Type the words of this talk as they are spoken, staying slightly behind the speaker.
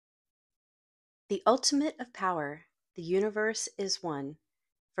The ultimate of power, the universe is one,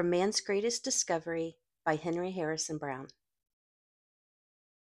 from Man's Greatest Discovery by Henry Harrison Brown.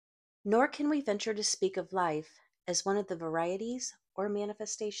 Nor can we venture to speak of life as one of the varieties or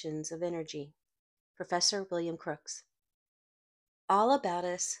manifestations of energy. Professor William Crookes. All about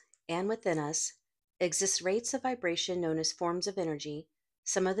us and within us exist rates of vibration known as forms of energy,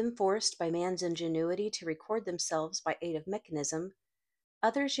 some of them forced by man's ingenuity to record themselves by aid of mechanism,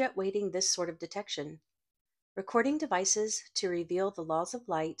 others yet waiting this sort of detection. Recording devices to reveal the laws of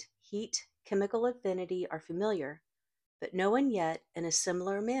light, heat, chemical affinity are familiar, but no one yet, in a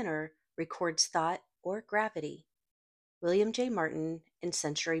similar manner, records thought or gravity. William J. Martin in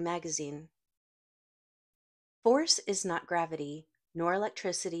Century Magazine. Force is not gravity, nor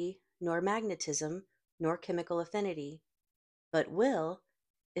electricity, nor magnetism, nor chemical affinity, but will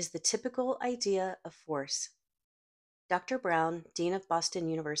is the typical idea of force. Dr. Brown, Dean of Boston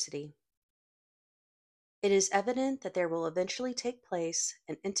University. It is evident that there will eventually take place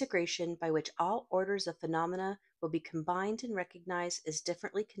an integration by which all orders of phenomena will be combined and recognized as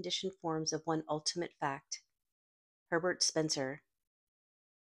differently conditioned forms of one ultimate fact. Herbert Spencer.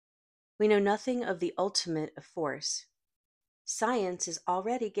 We know nothing of the ultimate of force. Science is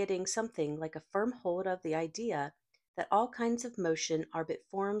already getting something like a firm hold of the idea that all kinds of motion are but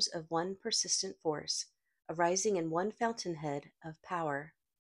forms of one persistent force, arising in one fountainhead of power.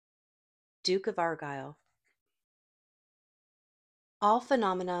 Duke of Argyll. All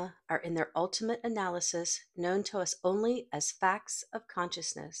phenomena are in their ultimate analysis known to us only as facts of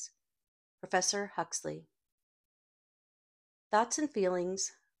consciousness. Professor Huxley. Thoughts and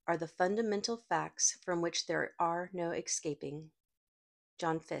feelings are the fundamental facts from which there are no escaping.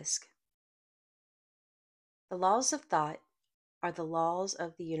 John Fiske. The laws of thought are the laws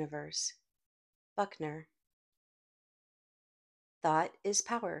of the universe. Buckner. Thought is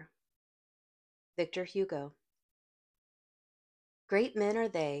power. Victor Hugo. Great men are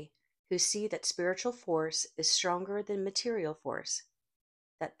they who see that spiritual force is stronger than material force,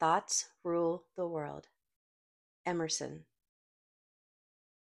 that thoughts rule the world. Emerson.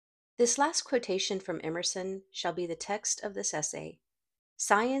 This last quotation from Emerson shall be the text of this essay.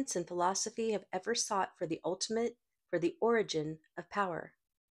 Science and philosophy have ever sought for the ultimate, for the origin of power.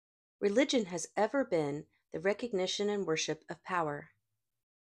 Religion has ever been the recognition and worship of power.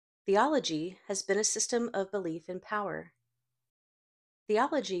 Theology has been a system of belief in power.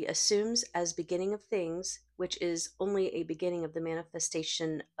 Theology assumes as beginning of things, which is only a beginning of the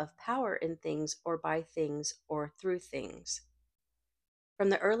manifestation of power in things or by things or through things. From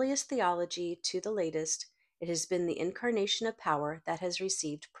the earliest theology to the latest, it has been the incarnation of power that has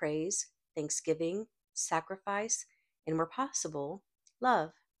received praise, thanksgiving, sacrifice, and where possible,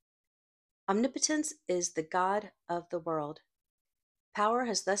 love. Omnipotence is the God of the world. Power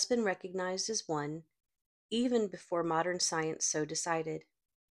has thus been recognized as one, even before modern science so decided.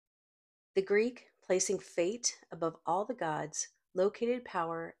 The Greek, placing fate above all the gods, located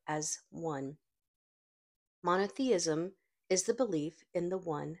power as one. Monotheism is the belief in the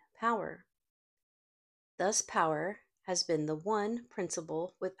one power. Thus power has been the one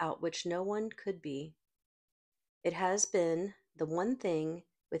principle without which no one could be. It has been the one thing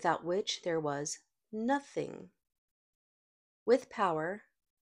without which there was nothing. With power,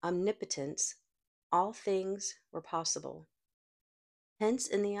 omnipotence, all things were possible. Hence,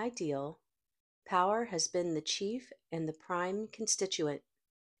 in the ideal, power has been the chief and the prime constituent.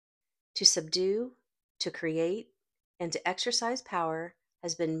 To subdue, to create, and to exercise power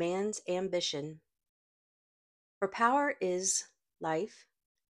has been man's ambition. For power is life,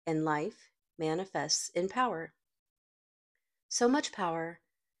 and life manifests in power. So much power,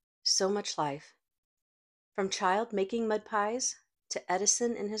 so much life. From child making mud pies to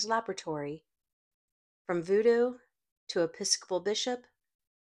Edison in his laboratory, from voodoo to Episcopal bishop,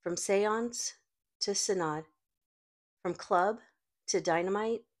 from seance to synod, from club to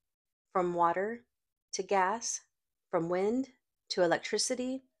dynamite, from water to gas, from wind to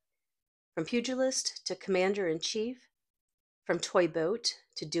electricity, from pugilist to commander-in-chief, from toy boat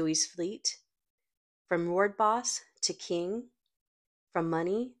to Dewey's fleet, from ward boss to king, from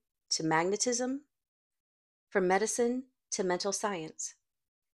money to magnetism, from medicine to mental science.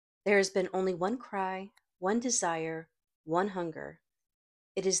 There has been only one cry, one desire, one hunger.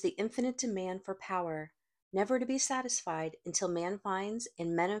 It is the infinite demand for power, never to be satisfied until man finds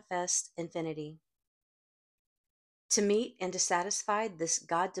and manifests infinity. To meet and to satisfy this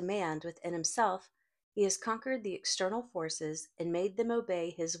God demand within himself, he has conquered the external forces and made them obey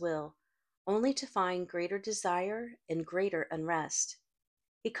his will, only to find greater desire and greater unrest.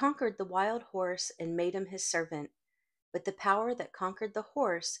 He conquered the wild horse and made him his servant, but the power that conquered the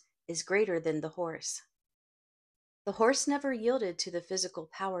horse is greater than the horse. The horse never yielded to the physical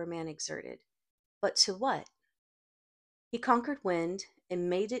power man exerted, but to what? He conquered wind and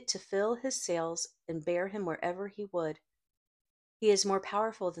made it to fill his sails and bear him wherever he would. He is more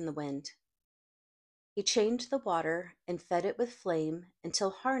powerful than the wind. He chained the water and fed it with flame until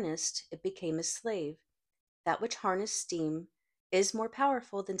harnessed it became his slave. That which harnessed steam is more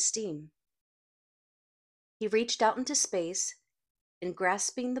powerful than steam. He reached out into space and,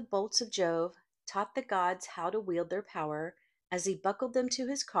 grasping the bolts of Jove, taught the gods how to wield their power as he buckled them to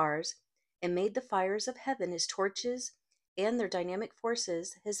his cars and made the fires of heaven his torches and their dynamic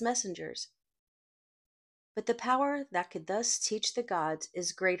forces his messengers. But the power that could thus teach the gods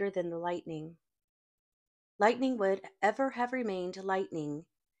is greater than the lightning. Lightning would ever have remained lightning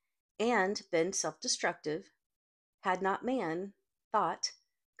and been self-destructive had not man, thought,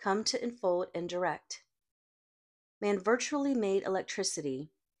 come to enfold and direct. Man virtually made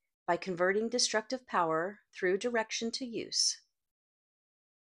electricity by converting destructive power through direction to use.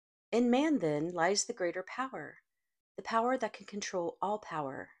 In man, then, lies the greater power, the power that can control all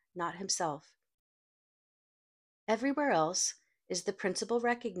power, not himself. Everywhere else is the principle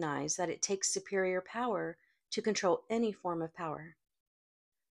recognized that it takes superior power to control any form of power.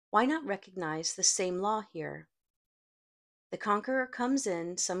 Why not recognize the same law here? The conqueror comes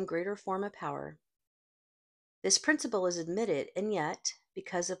in some greater form of power. This principle is admitted, and yet,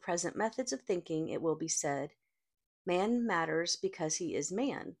 because of present methods of thinking, it will be said, man matters because he is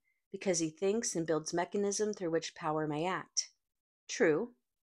man, because he thinks and builds mechanism through which power may act. True.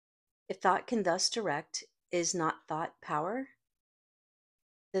 If thought can thus direct, is not thought power?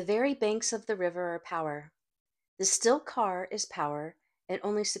 The very banks of the river are power. The still car is power, and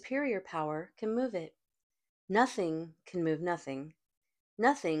only superior power can move it. Nothing can move nothing.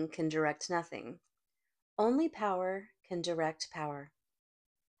 Nothing can direct nothing. Only power can direct power.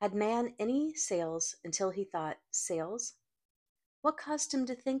 Had man any sails until he thought sails? What caused him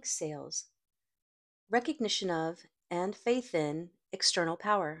to think sails? Recognition of and faith in external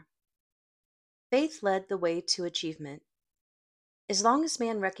power. Faith led the way to achievement. As long as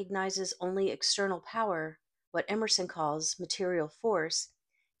man recognizes only external power, what Emerson calls material force,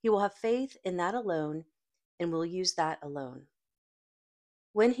 he will have faith in that alone and will use that alone.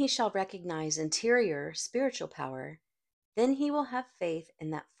 When he shall recognize interior spiritual power, then he will have faith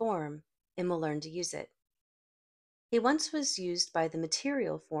in that form and will learn to use it. He once was used by the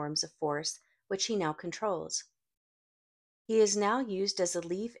material forms of force which he now controls. He is now used as a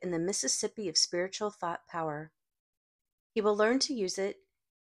leaf in the Mississippi of spiritual thought power. He will learn to use it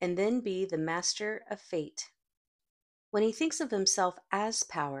and then be the master of fate. When he thinks of himself as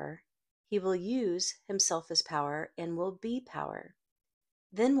power, he will use himself as power and will be power.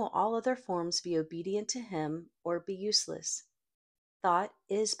 Then will all other forms be obedient to him or be useless. Thought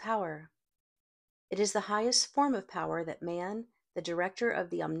is power. It is the highest form of power that man, the director of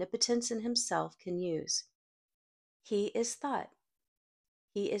the omnipotence in himself, can use. He is thought.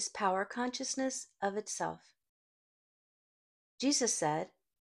 He is power consciousness of itself. Jesus said,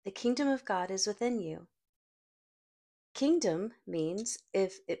 "The kingdom of God is within you." Kingdom means,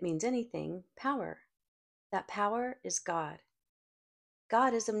 if it means anything, power. That power is God.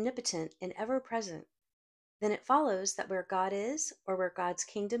 God is omnipotent and ever present. Then it follows that where God is, or where God's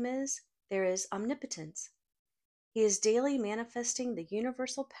kingdom is, there is omnipotence. He is daily manifesting the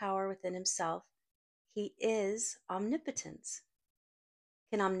universal power within himself. He is omnipotence.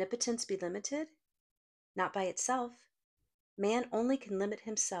 Can omnipotence be limited? Not by itself. Man only can limit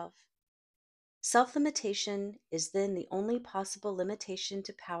himself. Self-limitation is then the only possible limitation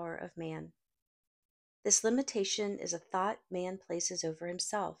to power of man. This limitation is a thought man places over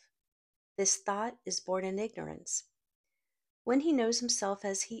himself. This thought is born in ignorance. When he knows himself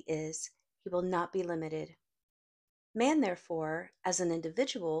as he is, he will not be limited. Man, therefore, as an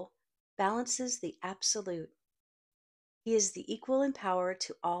individual, balances the absolute. He is the equal in power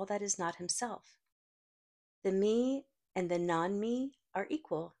to all that is not himself. The me and the non-me are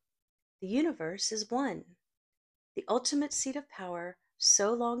equal. The universe is one. The ultimate seat of power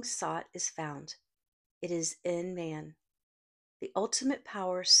so long sought is found. It is in man. The ultimate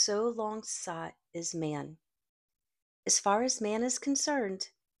power so long sought is man. As far as man is concerned,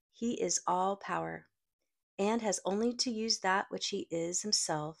 he is all power, and has only to use that which he is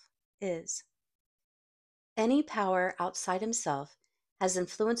himself is. Any power outside himself has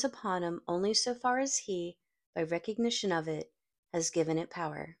influence upon him only so far as he, by recognition of it, has given it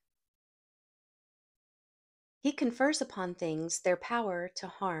power. He confers upon things their power to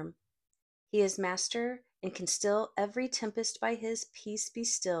harm. He is master and can still every tempest by his peace be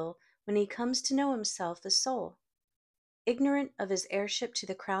still when he comes to know himself as soul. Ignorant of his heirship to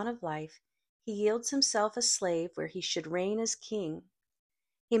the crown of life, he yields himself a slave where he should reign as king.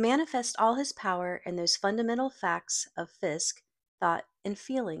 He manifests all his power in those fundamental facts of fisk, thought, and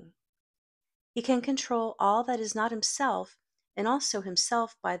feeling. He can control all that is not himself, and also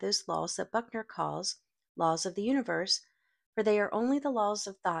himself by those laws that Buckner calls laws of the universe, for they are only the laws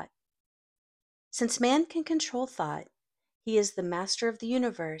of thought. Since man can control thought, he is the master of the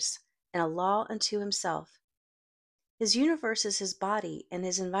universe and a law unto himself. His universe is his body and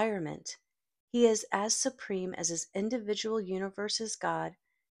his environment. He is as supreme as his individual universe is God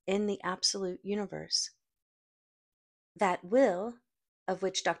in the absolute universe. That will, of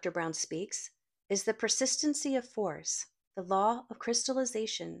which Dr. Brown speaks, is the persistency of force, the law of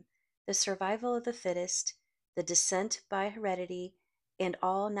crystallization, the survival of the fittest, the descent by heredity, and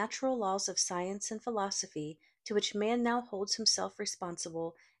all natural laws of science and philosophy to which man now holds himself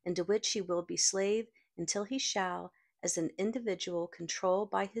responsible and to which he will be slave until he shall, as an individual, control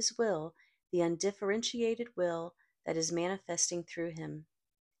by his will the undifferentiated will that is manifesting through him.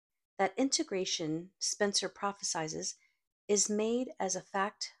 That integration, Spencer prophesies, is made as a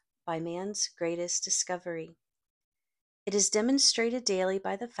fact by man's greatest discovery. It is demonstrated daily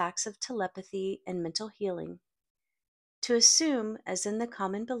by the facts of telepathy and mental healing. To assume, as in the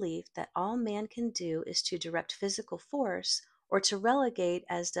common belief, that all man can do is to direct physical force, or to relegate,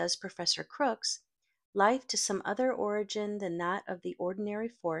 as does Professor Crookes, life to some other origin than that of the ordinary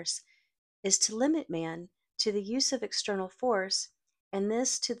force, is to limit man to the use of external force, and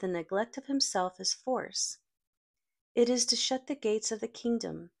this to the neglect of himself as force. It is to shut the gates of the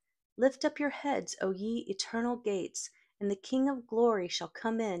kingdom. Lift up your heads, O ye eternal gates, and the King of glory shall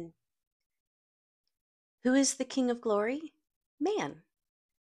come in. Who is the King of glory? Man.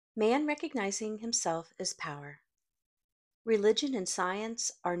 Man recognizing himself as power. Religion and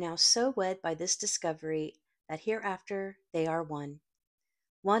science are now so wed by this discovery that hereafter they are one.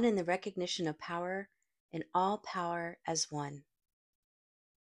 One in the recognition of power, and all power as one.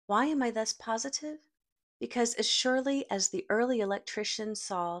 Why am I thus positive? Because as surely as the early electricians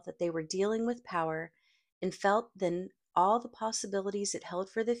saw that they were dealing with power and felt then all the possibilities it held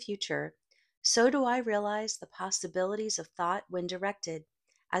for the future, so do I realize the possibilities of thought when directed,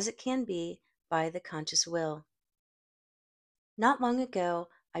 as it can be, by the conscious will. Not long ago,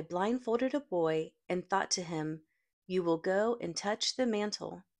 I blindfolded a boy and thought to him, "You will go and touch the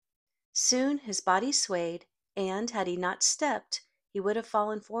mantle." Soon his body swayed, and had he not stepped, he would have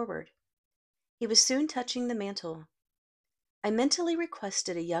fallen forward. He was soon touching the mantle. I mentally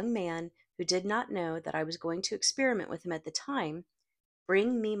requested a young man who did not know that I was going to experiment with him at the time,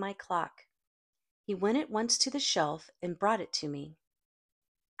 bring me my clock. He went at once to the shelf and brought it to me.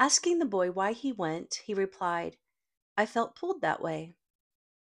 Asking the boy why he went, he replied, "I felt pulled that way."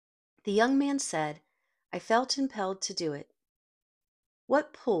 The young man said, "I felt impelled to do it."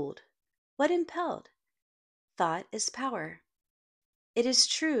 What pulled? What impelled? Thought is power. It is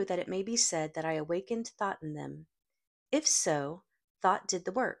true that it may be said that I awakened thought in them. If so, thought did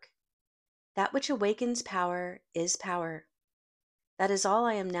the work. That which awakens power is power. That is all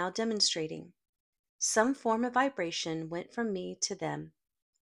I am now demonstrating. Some form of vibration went from me to them.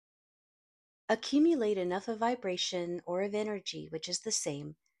 Accumulate enough of vibration or of energy, which is the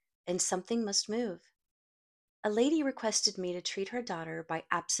same, and something must move. A lady requested me to treat her daughter by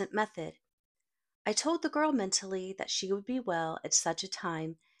absent method. I told the girl mentally that she would be well at such a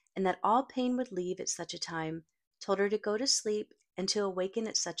time, and that all pain would leave at such a time, told her to go to sleep and to awaken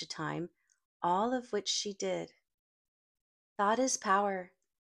at such a time, all of which she did. Thought is power.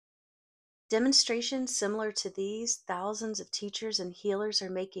 Demonstrations similar to these thousands of teachers and healers are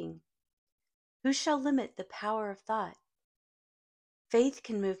making. Who shall limit the power of thought? Faith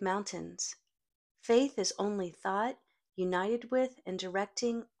can move mountains. Faith is only thought united with and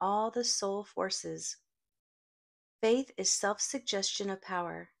directing all the soul forces. Faith is self-suggestion of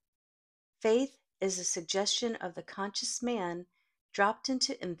power. Faith is a suggestion of the conscious man dropped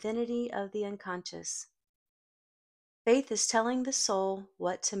into infinity of the unconscious. Faith is telling the soul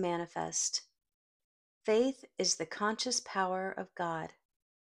what to manifest. Faith is the conscious power of God.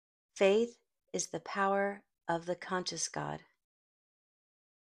 Faith is the power of the conscious God.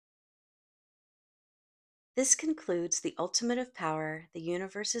 This concludes The Ultimate of Power, The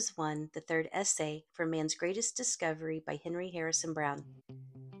Universe is One, the third essay for Man's Greatest Discovery by Henry Harrison Brown.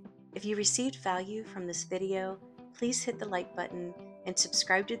 If you received value from this video, please hit the like button and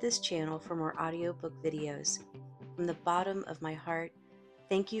subscribe to this channel for more audiobook videos. From the bottom of my heart,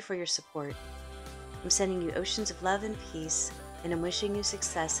 thank you for your support. I'm sending you oceans of love and peace, and I'm wishing you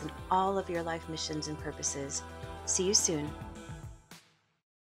success in all of your life missions and purposes. See you soon.